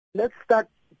Let's start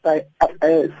by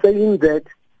saying that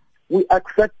we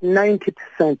accept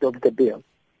 90% of the bill,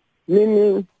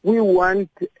 meaning we want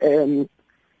the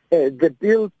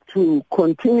bill to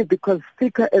continue because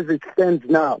Fica, as it stands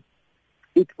now,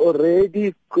 it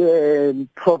already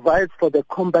provides for the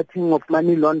combating of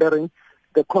money laundering,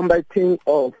 the combating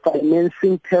of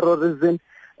financing terrorism,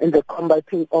 and the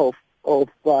combating of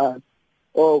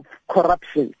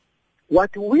corruption.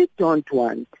 What we don't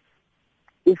want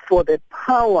is for the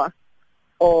power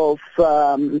of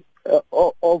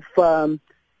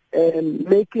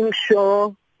making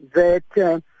sure that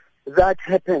that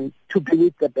happens to be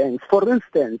with the banks. For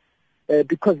instance,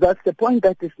 because that's the point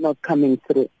that is not coming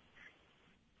through.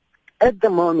 At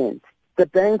the moment, the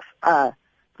banks are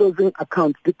closing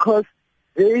accounts because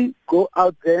they go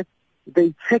out there,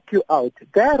 they check you out.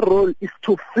 Their role is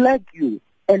to flag you,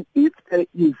 and if there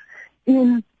is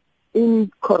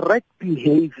incorrect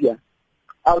behavior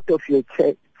out of your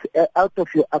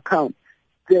account,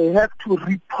 they have to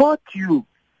report you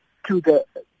to the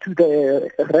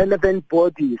relevant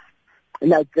bodies,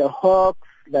 like the Hawks,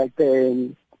 like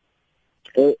the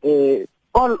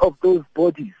all of those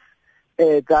bodies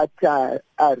that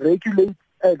are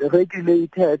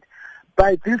regulated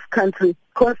by this country,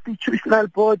 constitutional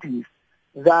bodies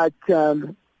that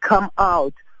come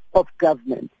out of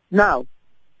government. Now,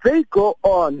 they go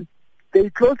on,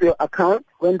 they close your account.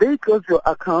 When they close your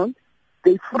account,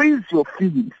 they freeze your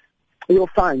fees, your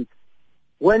funds.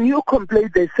 When you complain,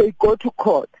 they say go to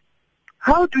court.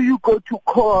 How do you go to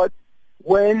court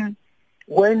when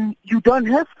you don't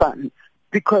have funds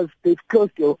because they've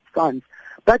closed your funds?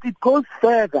 But it goes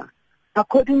further.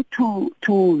 According to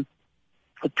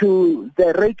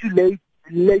the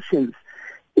regulations,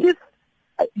 if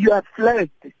you are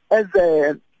flagged as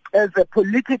a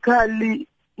politically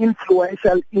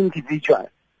influential individual,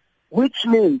 which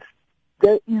means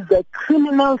there is a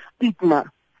criminal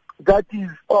stigma that is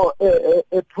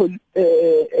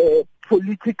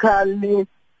politically,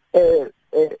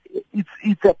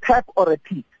 it's a pep or a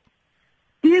pit.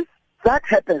 If that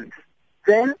happens,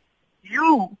 then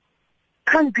you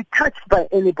can't be touched by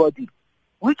anybody,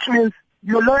 which means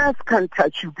your lawyers can't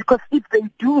touch you, because if they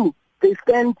do, they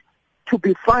stand to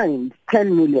be fined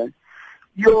 10 million.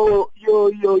 Your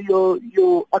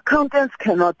accountants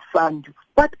cannot fund you.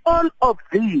 But all of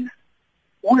these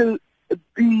will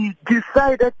be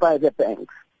decided by the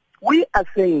banks. We are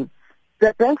saying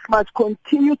the banks must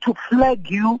continue to flag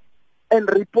you and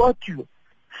report you,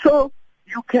 so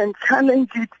you can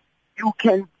challenge it. You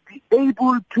can be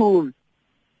able to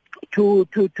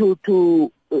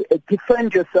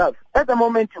defend yourself. At the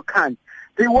moment, you can't.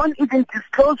 They won't even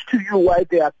disclose to you why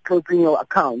they are closing your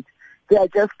account. They are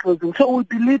just closing. So we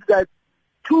believe that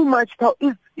too much power,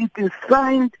 if it is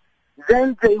signed,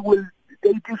 then they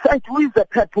decide who is a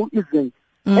PEP, who isn't.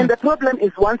 And the problem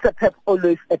is once a PEP,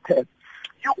 always a PEP.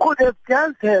 You could have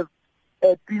just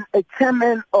been a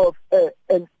chairman of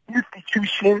an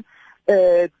institution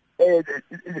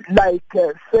like,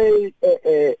 say,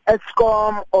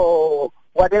 ESCOM or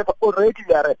whatever, already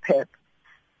you are a PEP.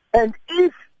 And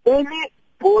if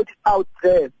anybody out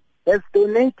there has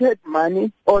donated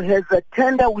money or has a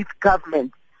tender with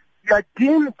government, you are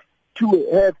deemed to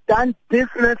have done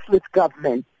business with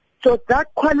government. So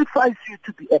that qualifies you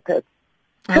to be a PEP.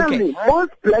 Tell me,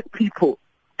 most black people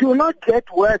do not get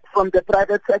work from the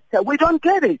private sector. We don't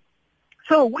get it.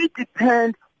 So we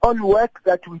depend on work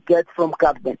that we get from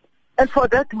government. And for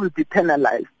that, we'll be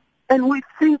penalized. And we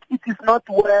think it is not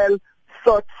well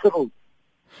thought through.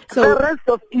 So the rest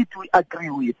of it we agree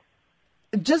with.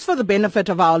 Just for the benefit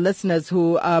of our listeners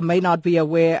who may not be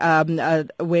aware,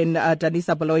 when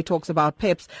Danisa Baloyi talks about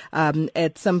PEPs,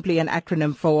 it's simply an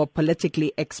acronym for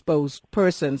politically exposed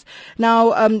persons.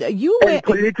 Now,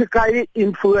 politically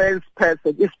influenced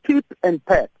person is PIP and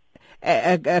PEP.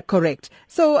 Correct.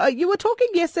 So you were talking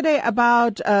yesterday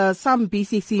about some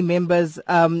BCC members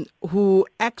who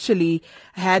actually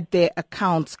had their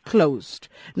accounts closed.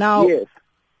 Now, yes.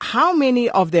 How many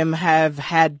of them have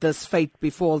had this fate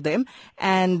befall them,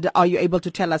 and are you able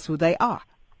to tell us who they are?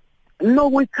 No,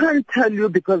 we can't tell you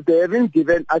because they haven't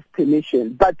given us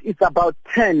permission, but it's about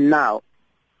 10 now.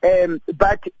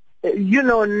 But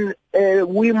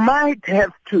we might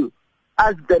have to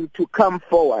ask them to come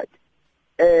forward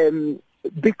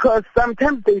because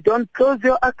sometimes they don't close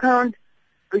your account.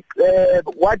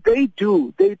 What they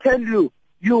do, they tell you,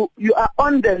 you are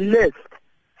on the list.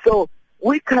 So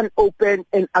we can open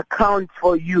an account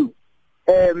for you.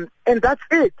 And that's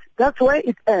it. That's where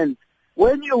it ends.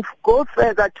 When you go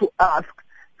further to ask,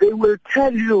 they will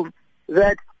tell you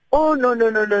that,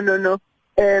 no.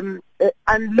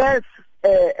 Unless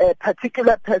a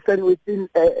particular person within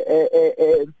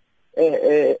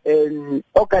an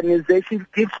organization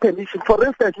gives permission, for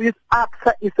instance, with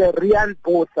APSA is a Rian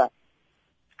Bosa.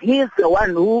 He is the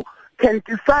one who can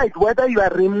decide whether you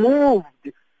are removed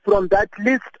from that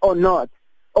list or not,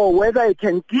 or whether he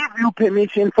can give you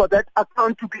permission for that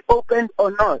account to be opened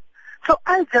or not. So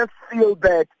I just feel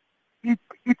that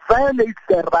it violates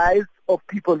the rights of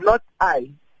people, not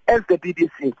I, as the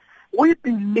BBC. We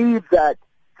believe that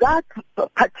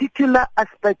particular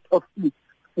aspect of it,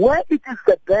 where it is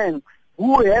the banks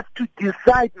who have to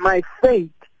decide my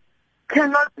fate,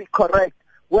 cannot be correct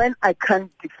when I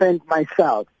can't defend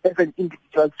myself as an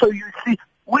individual. So you see,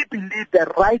 we believe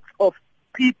the rights of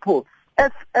people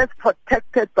as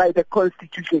protected by the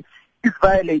Constitution is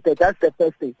violated. That's the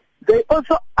first thing. They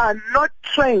also are not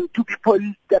trained to be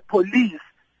the police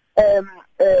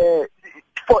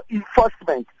for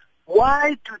enforcement.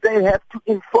 Why do they have to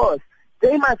enforce?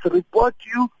 They must report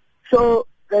you so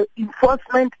the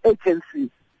enforcement agencies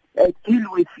deal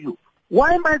with you.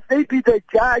 Why must they be the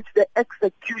judge, the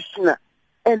executioner,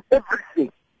 and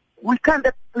everything? We can't,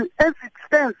 as it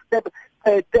stands,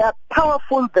 they are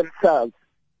powerful themselves.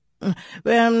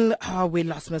 We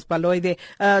lost Ms. Baloyi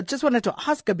there. Just wanted to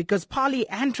ask her, because Parley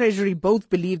and Treasury both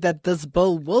believe that this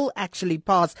bill will actually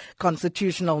pass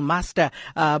constitutional muster,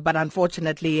 but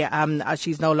unfortunately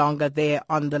she's no longer there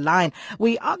on the line.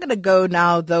 We are going to go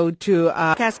now, though, to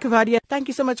Cas Coovadia. Thank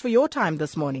you so much for your time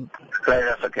this morning.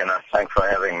 Pleasure, Sakina. Thanks for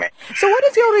having me. So what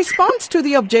is your response to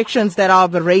the objections that are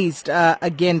raised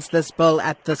against this bill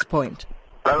at this point?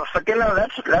 Well, Sakina,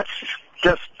 let's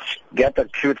just get a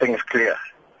few things clear.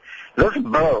 This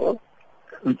bill,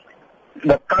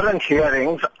 the current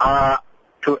hearings are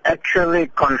to actually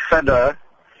consider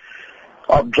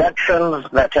objections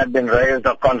that have been raised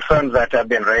or concerns that have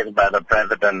been raised by the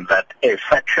President that a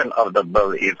section of the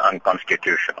bill is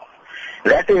unconstitutional.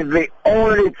 That is the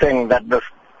only thing that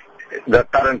the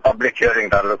current public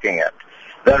hearings are looking at.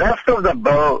 The rest of the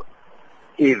bill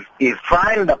is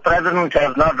fine. The President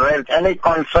has not raised any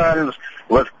concerns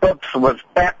with PIPs, with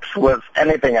PEPs, with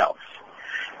anything else.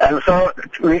 And so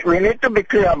we need to be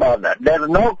clear about that. There's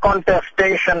no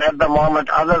contestation at the moment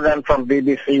other than from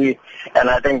BBC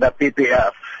and I think the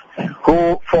PPF,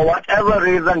 who for whatever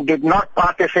reason did not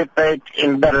participate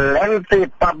in the lengthy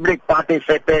public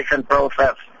participation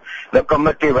process the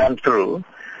committee went through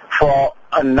for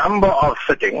a number of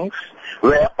sittings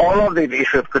where all of these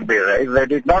issues could be raised. They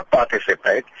did not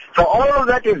participate. So all of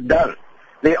that is done.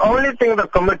 The only thing the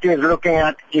committee is looking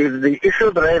at is the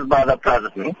issues raised by the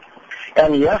President.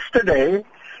 And yesterday,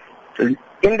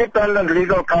 independent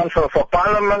legal counsel for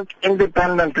Parliament,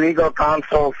 independent legal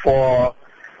counsel for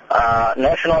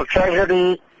National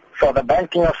Treasury, for the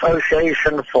Banking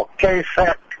Association, for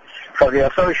KSEC, for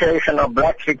the Association of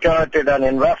Black Securities and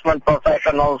Investment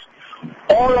Professionals,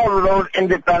 all of those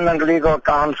independent legal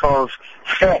counsels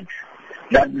said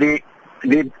that the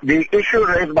issue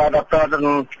raised by the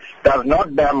President does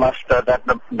not bear muster, that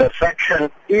the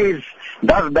section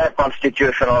does bear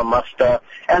constitutional muster,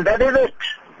 and that is it.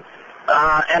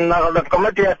 And now the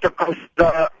committee has to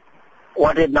consider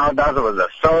what it now does with this.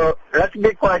 So let's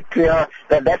be quite clear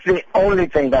that that's the only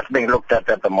thing that's being looked at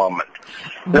the moment.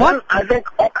 What? Then I think...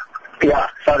 Yeah,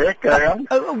 sorry, carry on.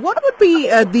 What would be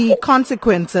the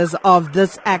consequences of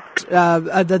this act,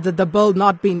 the bill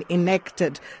not being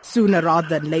enacted sooner rather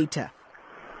than later?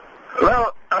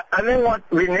 Well, I think what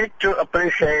we need to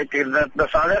appreciate is that the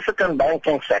South African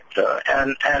banking sector,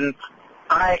 and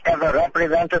I, as a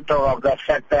representative of that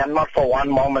sector, am not for one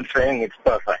moment saying it's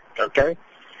perfect, okay?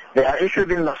 There are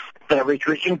issues in the sector which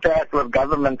we interact with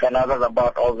government and others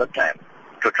about all the time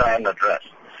to try and address.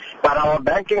 But our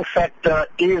banking sector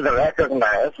is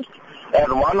recognized as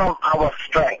one of our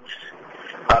strengths.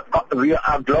 We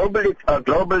are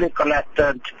globally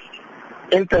connected,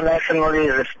 internationally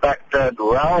respected,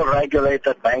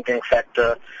 well-regulated banking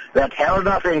sector that held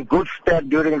us in good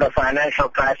stead during the financial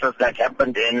crisis that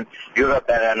happened in Europe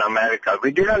and in America.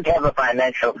 We didn't have a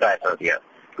financial crisis here.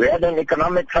 We had an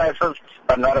economic crisis,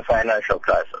 but not a financial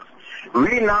crisis.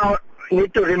 We now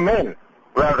need to remain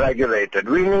well-regulated.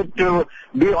 We need to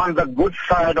be on the good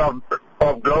side of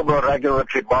global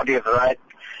regulatory bodies, right?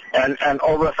 And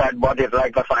oversight bodies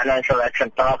like the Financial Action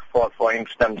Task Force, for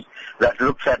instance, that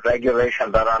looks at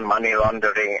regulations around money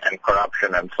laundering and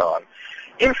corruption and so on.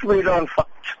 If we don't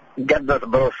get this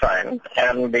bill signed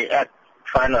and the act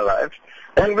finalized,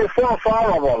 then we fall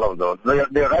foul of all of those.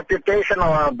 The reputation of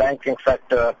our banking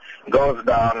sector goes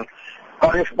down.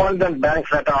 Correspondent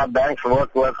banks that our banks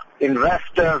work with,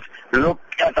 investors look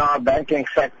at our banking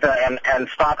sector and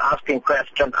start asking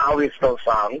questions, are we so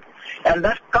sound? And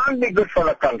that can't be good for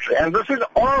the country. And this is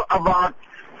all about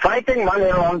fighting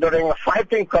money laundering,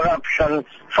 fighting corruption,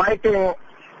 fighting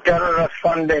terrorist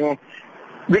funding,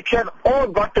 which have all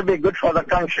got to be good for the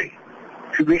country.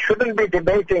 We shouldn't be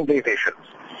debating these issues.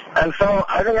 And so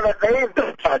I think that there is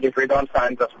the side if we don't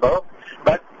sign this bill.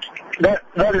 But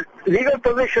the legal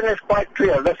position is quite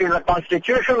clear. This is a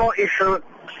constitutional issue.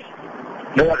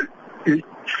 The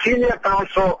senior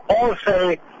counsel all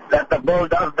say that the bill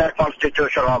does bear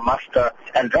constitutional muster,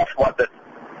 and that's what the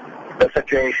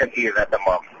situation is at the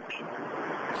moment.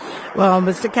 Well,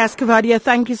 Mr. Cas Coovadia,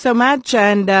 thank you so much,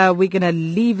 and we're going to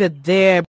leave it there.